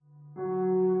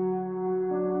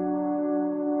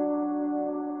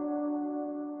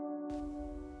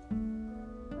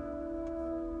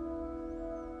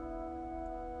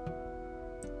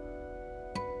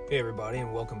Hey everybody,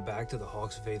 and welcome back to the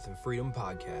Hawks of Faith and Freedom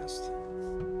podcast.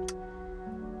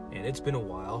 And it's been a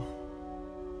while.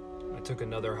 I took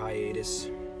another hiatus.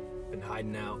 Been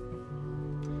hiding out.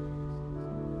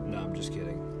 No, I'm just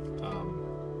kidding.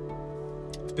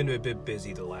 It's been a bit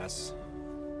busy the last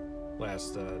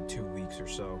 2 weeks or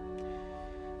so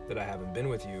that I haven't been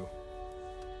with you.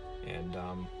 And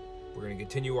we're going to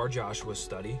continue our Joshua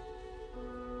study.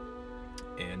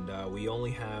 And we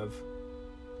have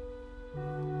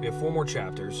 4 more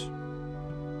chapters.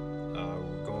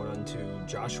 We're going on to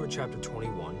Joshua chapter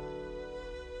 21.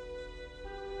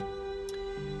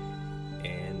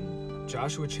 And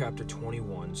Joshua chapter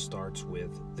 21 starts with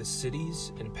the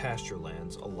cities and pasture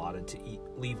lands allotted to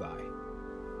Levi.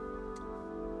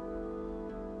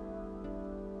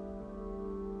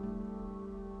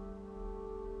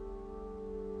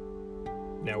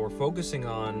 Now we're focusing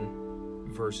on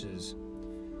verses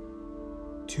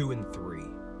 2 and 3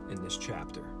 in this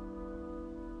chapter.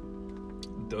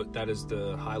 That is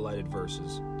the highlighted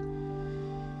verses.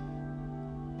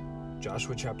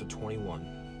 Joshua chapter 21.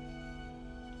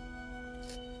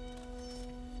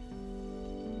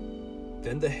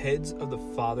 Then the heads of the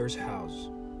father's house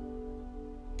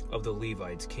of the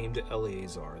Levites came to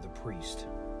Eleazar the priest,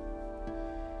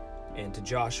 and to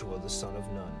Joshua the son of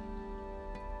Nun,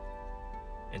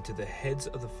 and to the heads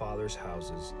of the fathers'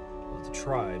 houses of the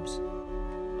tribes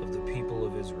of the people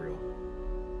of Israel.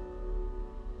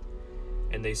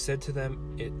 And they said to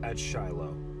them at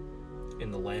Shiloh,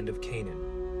 in the land of Canaan,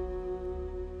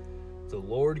 the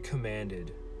Lord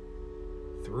commanded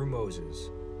through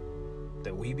Moses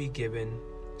that we be given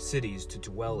cities to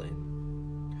dwell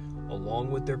in, along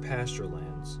with their pasture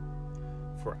lands,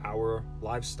 for our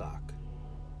livestock.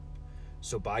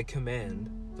 So by command,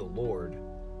 the Lord,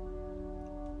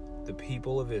 the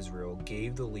people of Israel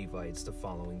gave the Levites the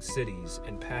following cities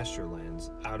and pasture lands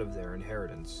out of their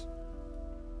inheritance.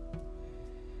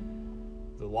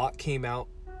 The lot came out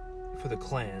for the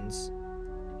clans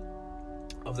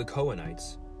of the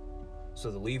Cohenites. So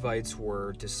the Levites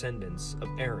were descendants of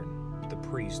Aaron, the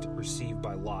priest, received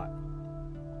by lot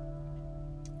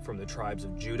from the tribes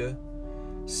of Judah,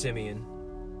 Simeon,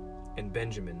 and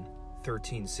Benjamin,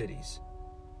 13 cities.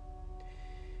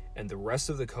 And the rest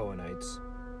of the Cohenites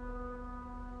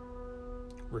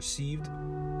received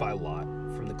by lot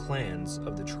from the clans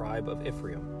of the tribe of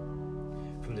Ephraim,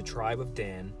 from the tribe of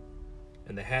Dan,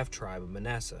 and the half-tribe of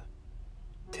Manasseh,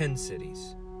 10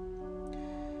 cities.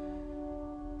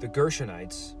 The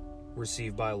Gershonites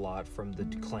received by lot from the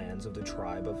clans of the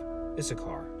tribe of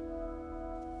Issachar,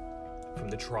 from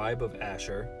the tribe of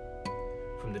Asher,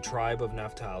 from the tribe of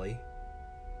Naphtali,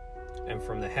 and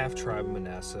from the half-tribe of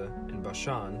Manasseh and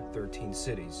Bashan, 13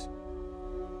 cities.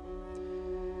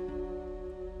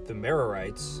 The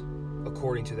Merarites,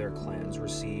 according to their clans,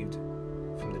 received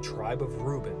from the tribe of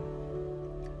Reuben,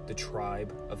 the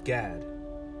tribe of Gad,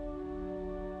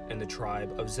 and the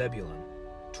tribe of Zebulun,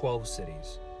 12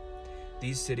 cities.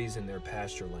 These cities and their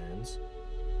pasture lands,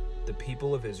 the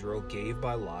people of Israel gave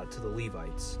by lot to the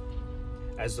Levites,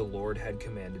 as the Lord had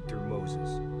commanded through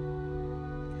Moses.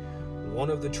 Out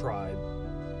of the tribe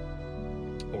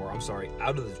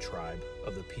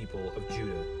of the people of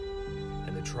Judah,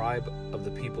 and the tribe of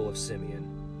the people of Simeon,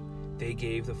 they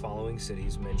gave the following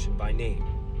cities mentioned by name,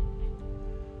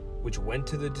 which went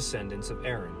to the descendants of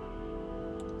Aaron.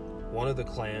 One of the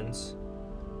clans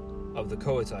of the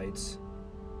Kohathites,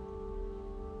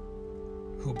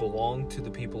 who belonged to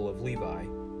the people of Levi,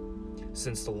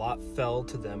 since the lot fell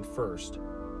to them first,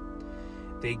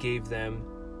 they gave them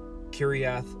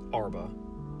Kiriath Arba,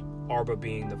 Arba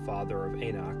being the father of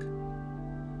Anak,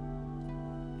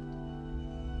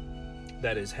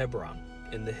 that is Hebron,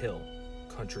 in the hill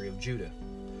country of Judah,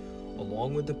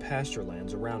 along with the pasture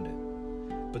lands around it.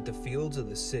 But the fields of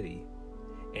the city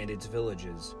and its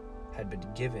villages had been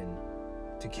given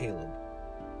to Caleb,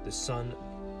 the son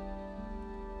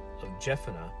of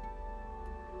Jephunneh,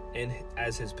 and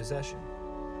as his possession.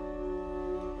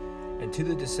 And to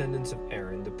the descendants of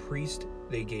Aaron, the priest,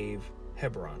 they gave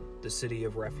Hebron, the city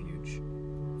of refuge,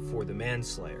 for the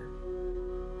manslayer,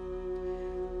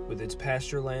 with its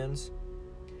pasture lands,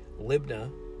 Libnah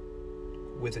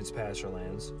with its pasture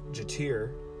lands,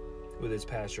 Jatir with its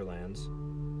pasture lands,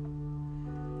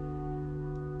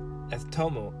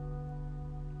 Ethtomah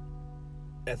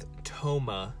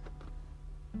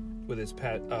with its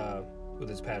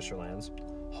pasture lands,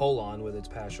 Holon with its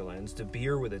pasture lands,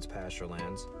 Debir with its pasture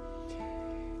lands,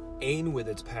 Ain with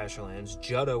its pasture lands,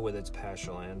 Judah with its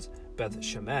pasture lands, Beth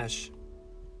Shemesh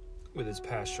with its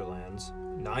pasture lands,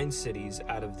 9 cities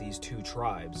out of these 2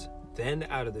 tribes, Then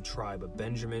out of the tribe of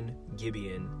Benjamin,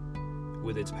 Gibeon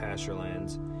with its pasture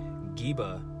lands,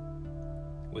 Geba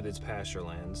with its pasture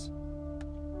lands,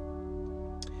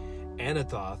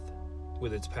 Anathoth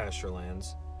with its pasture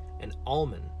lands, and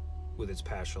Almon with its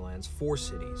pasture lands, 4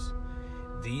 cities.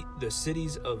 The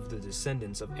cities of the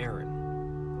descendants of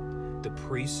Aaron. The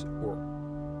priests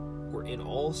were in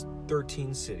all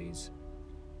 13 cities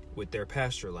with their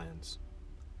pasture lands.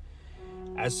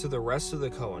 As to the rest of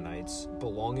the Kohathites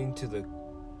belonging to the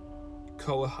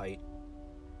Kohathite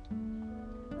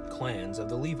clans of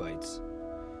the Levites,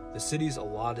 the cities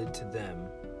allotted to them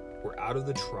were out of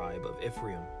the tribe of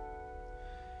Ephraim.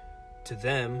 To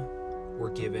them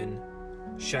were given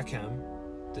Shechem,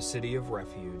 the city of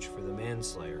refuge for the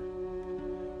manslayer,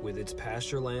 with its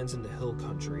pasture lands in the hill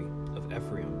country of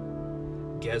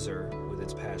Ephraim, Gezer with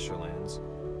its pasture lands,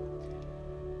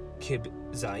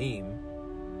 Kibzaim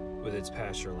with its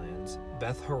pasture lands,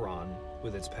 Beth Horon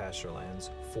with its pasture lands,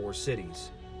 4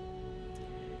 cities.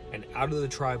 And out of the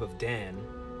tribe of Dan,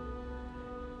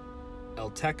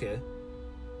 Eltekeh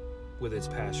with its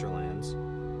pasture lands,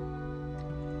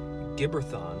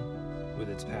 Gibbethon with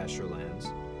its pasture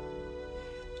lands,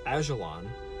 Ajalon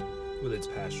with its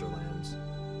pasture lands,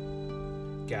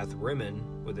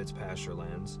 Gath-Rimmon with its pasture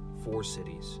lands, 4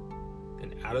 cities.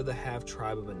 And out of the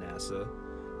half-tribe of Manasseh,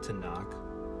 Tanakh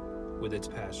with its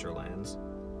pasture lands,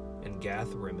 and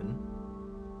Gath-Rimmon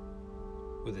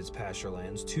with its pasture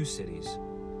lands, 2 cities.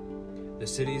 The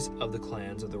cities of the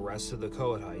clans of the rest of the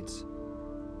Kohathites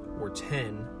were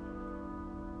 10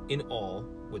 in all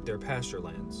with their pasture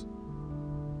lands.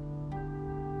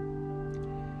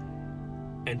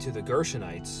 And to the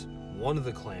Gershonites, one of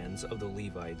the clans of the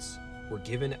Levites, were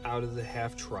given out of the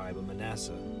half-tribe of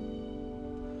Manasseh,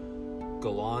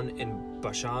 Golan and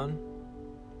Bashan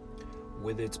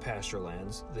with its pasture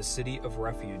lands, the city of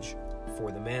refuge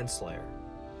for the manslayer,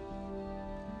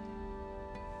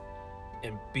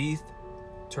 and Beth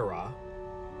Terah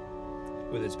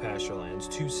with its pasture lands,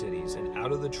 2 cities. And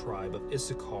out of the tribe of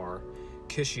Issachar,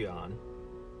 Kishion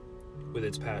with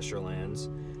its pasture lands,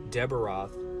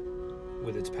 Debaroth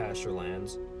with its pasture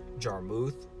lands,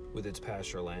 Jarmuth with its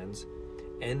pasture lands,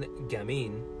 and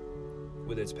Gamin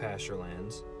with its pasture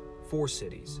lands, 4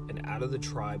 cities. And out of the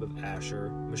tribe of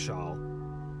Asher,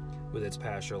 Mishal with its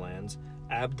pasture lands,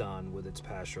 Abdon with its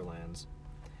pasture lands,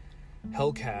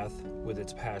 Helkath with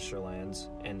its pasture lands,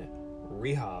 and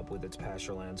Rehob with its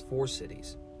pasture lands, 4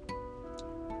 cities.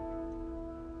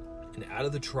 And out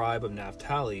of the tribe of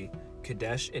Naphtali,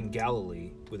 Kadesh in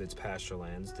Galilee with its pasture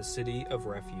lands, the city of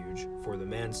refuge for the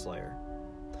manslayer,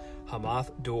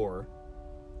 Hamath Dor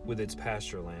with its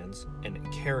pasture lands, and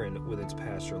Karen with its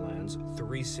pasture lands,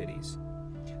 3 cities.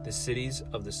 The cities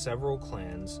of the several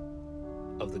clans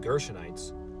of the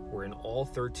Gershonites were in all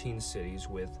 13 cities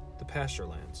with the pasture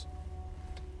lands.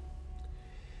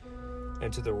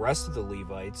 And to the rest of the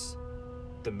Levites,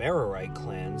 the Merarite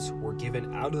clans were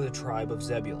given out of the tribe of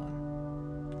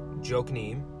Zebulun,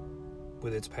 Jokneam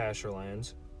with its pasture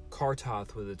lands,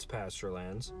 Kartoth with its pasture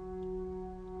lands,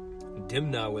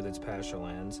 Dimnah with its pasture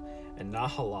lands, and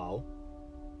Nahalal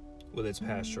with its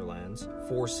pasture lands,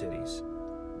 4 cities.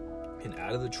 And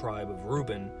out of the tribe of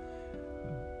Reuben,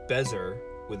 Bezer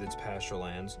with its pasture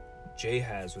lands,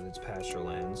 Jahaz with its pasture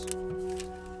lands,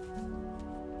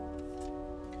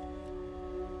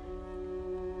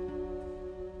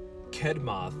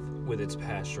 Kedmoth with its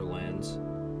pasture lands,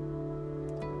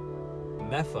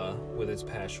 Mepha with its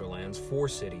pasture lands, 4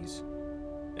 cities.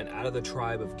 And out of the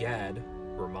tribe of Gad,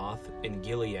 Ramoth in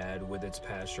Gilead with its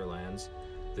pasture lands,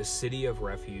 the city of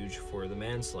refuge for the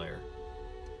manslayer,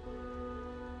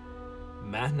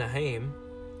 Mahnaim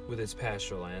with its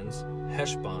pasture lands,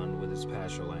 Heshbon with its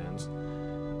pasture lands,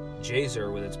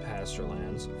 Jazer with its pasture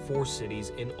lands, 4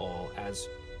 cities in all. As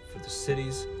for the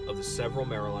cities of the several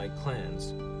Merarite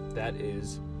clans, that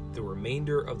is, the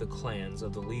remainder of the clans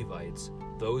of the Levites,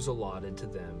 those allotted to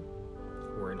them,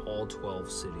 were in all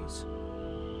 12 cities.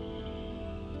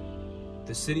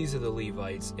 The cities of the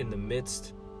Levites in the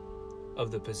midst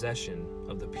of the possession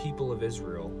of the people of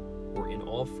Israel were in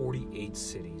all 48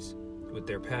 cities with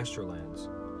their pasture lands.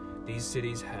 These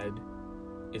cities had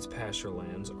its pasture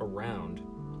lands around it,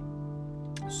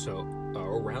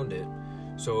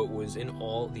 so it was in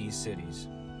all these cities.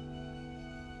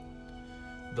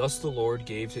 Thus the Lord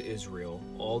gave to Israel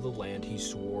all the land he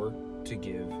swore to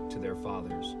give to their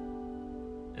fathers,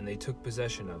 and they took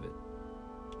possession of it,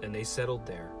 and they settled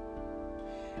there.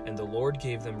 And the Lord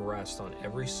gave them rest on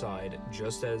every side,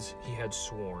 just as he had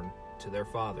sworn to their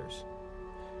fathers.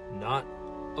 Not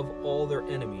of all their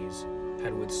enemies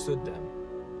had withstood them,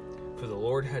 for the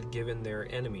Lord had given their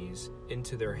enemies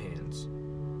into their hands.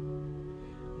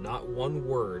 Not one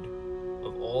word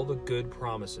of all the good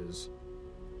promises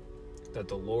that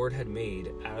the Lord had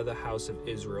made out of the house of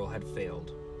Israel had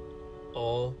failed,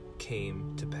 all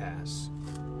came to pass.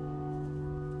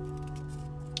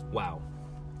 Wow.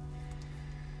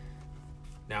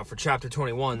 Now for chapter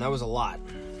 21, that was a lot.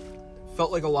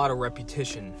 Felt like a lot of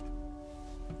repetition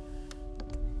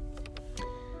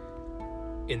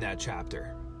in that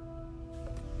chapter.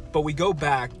 But we go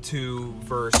back to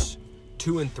verse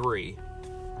 2 and 3,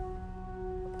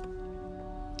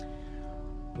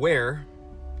 where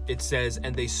it says,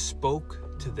 "And they spoke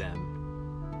to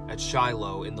them at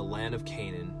Shiloh in the land of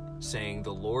Canaan, saying,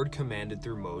 The Lord commanded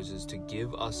through Moses to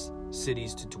give us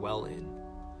cities to dwell in,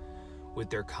 with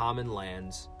their common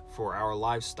lands for our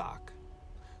livestock.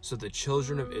 So the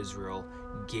children of Israel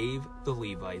gave the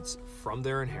Levites from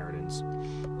their inheritance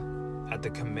at the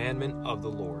commandment of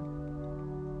the Lord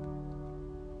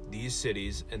these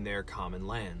cities and their common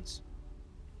lands."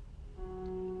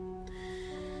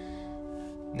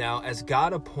 Now, as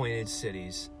God appointed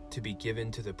cities to be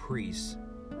given to the priests,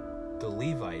 the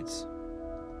Levites,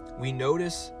 we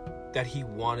notice that he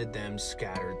wanted them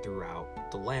scattered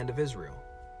throughout the land of Israel.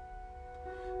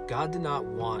 God did not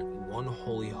want one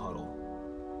holy huddle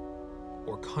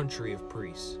or country of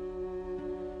priests,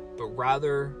 but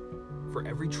rather for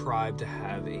every tribe to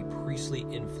have a priestly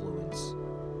influence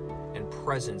and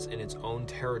presence in its own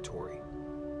territory.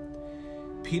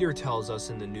 Peter tells us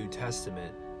in the New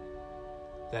Testament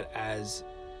that as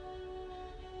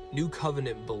New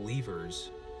Covenant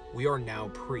believers, we are now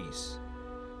priests.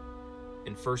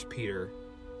 In 1 Peter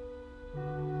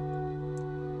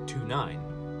 2:9.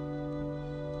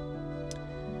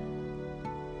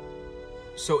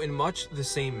 So in much the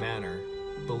same manner,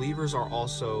 believers are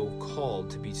also called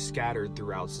to be scattered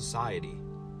throughout society,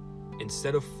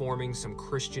 instead of forming some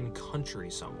Christian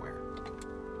country somewhere.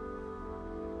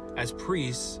 As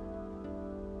priests,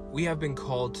 we have been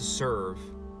called to serve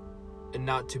and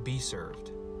not to be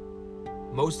served.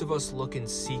 Most of us look and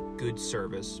seek good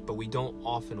service, but we don't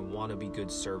often want to be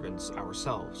good servants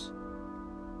ourselves.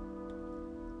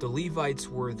 The Levites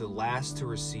were the last to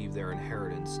receive their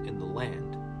inheritance in the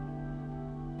land,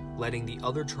 letting the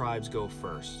other tribes go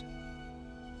first.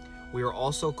 We are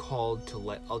also called to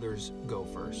let others go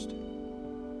first.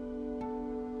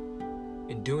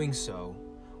 In doing so,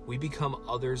 we become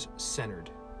others-centered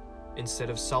instead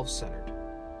of self-centered,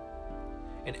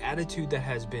 an attitude that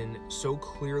has been so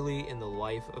clearly in the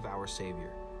life of our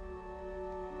Savior.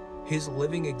 His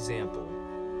living example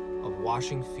of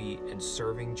washing feet and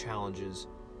serving challenges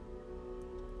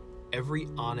every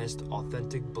honest,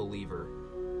 authentic believer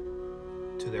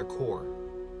to their core.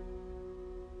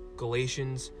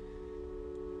 Galatians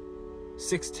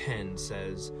 6:10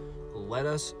 says, "Let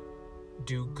us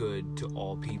do good to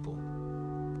all people."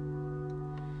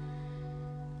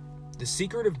 The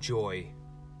secret of joy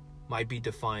might be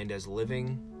defined as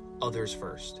living others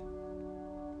first.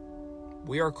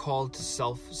 We are called to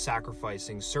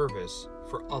self-sacrificing service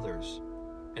for others,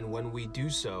 and when we do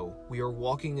so, we are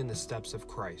walking in the steps of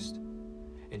Christ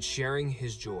and sharing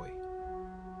his joy.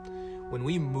 When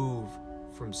we move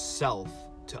from self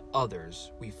to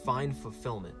others, we find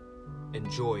fulfillment and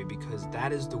joy because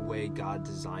that is the way God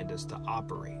designed us to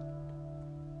operate.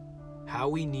 How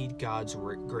we need God's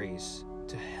grace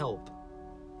to help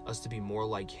us to be more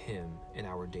like him in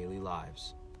our daily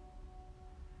lives.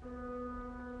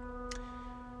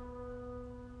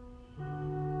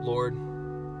 Lord,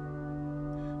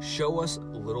 show us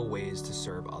little ways to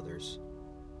serve others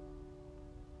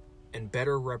and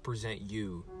better represent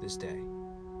you this day.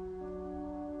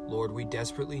 Lord, we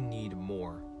desperately need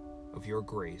more of your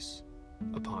grace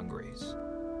upon grace.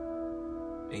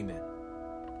 Amen.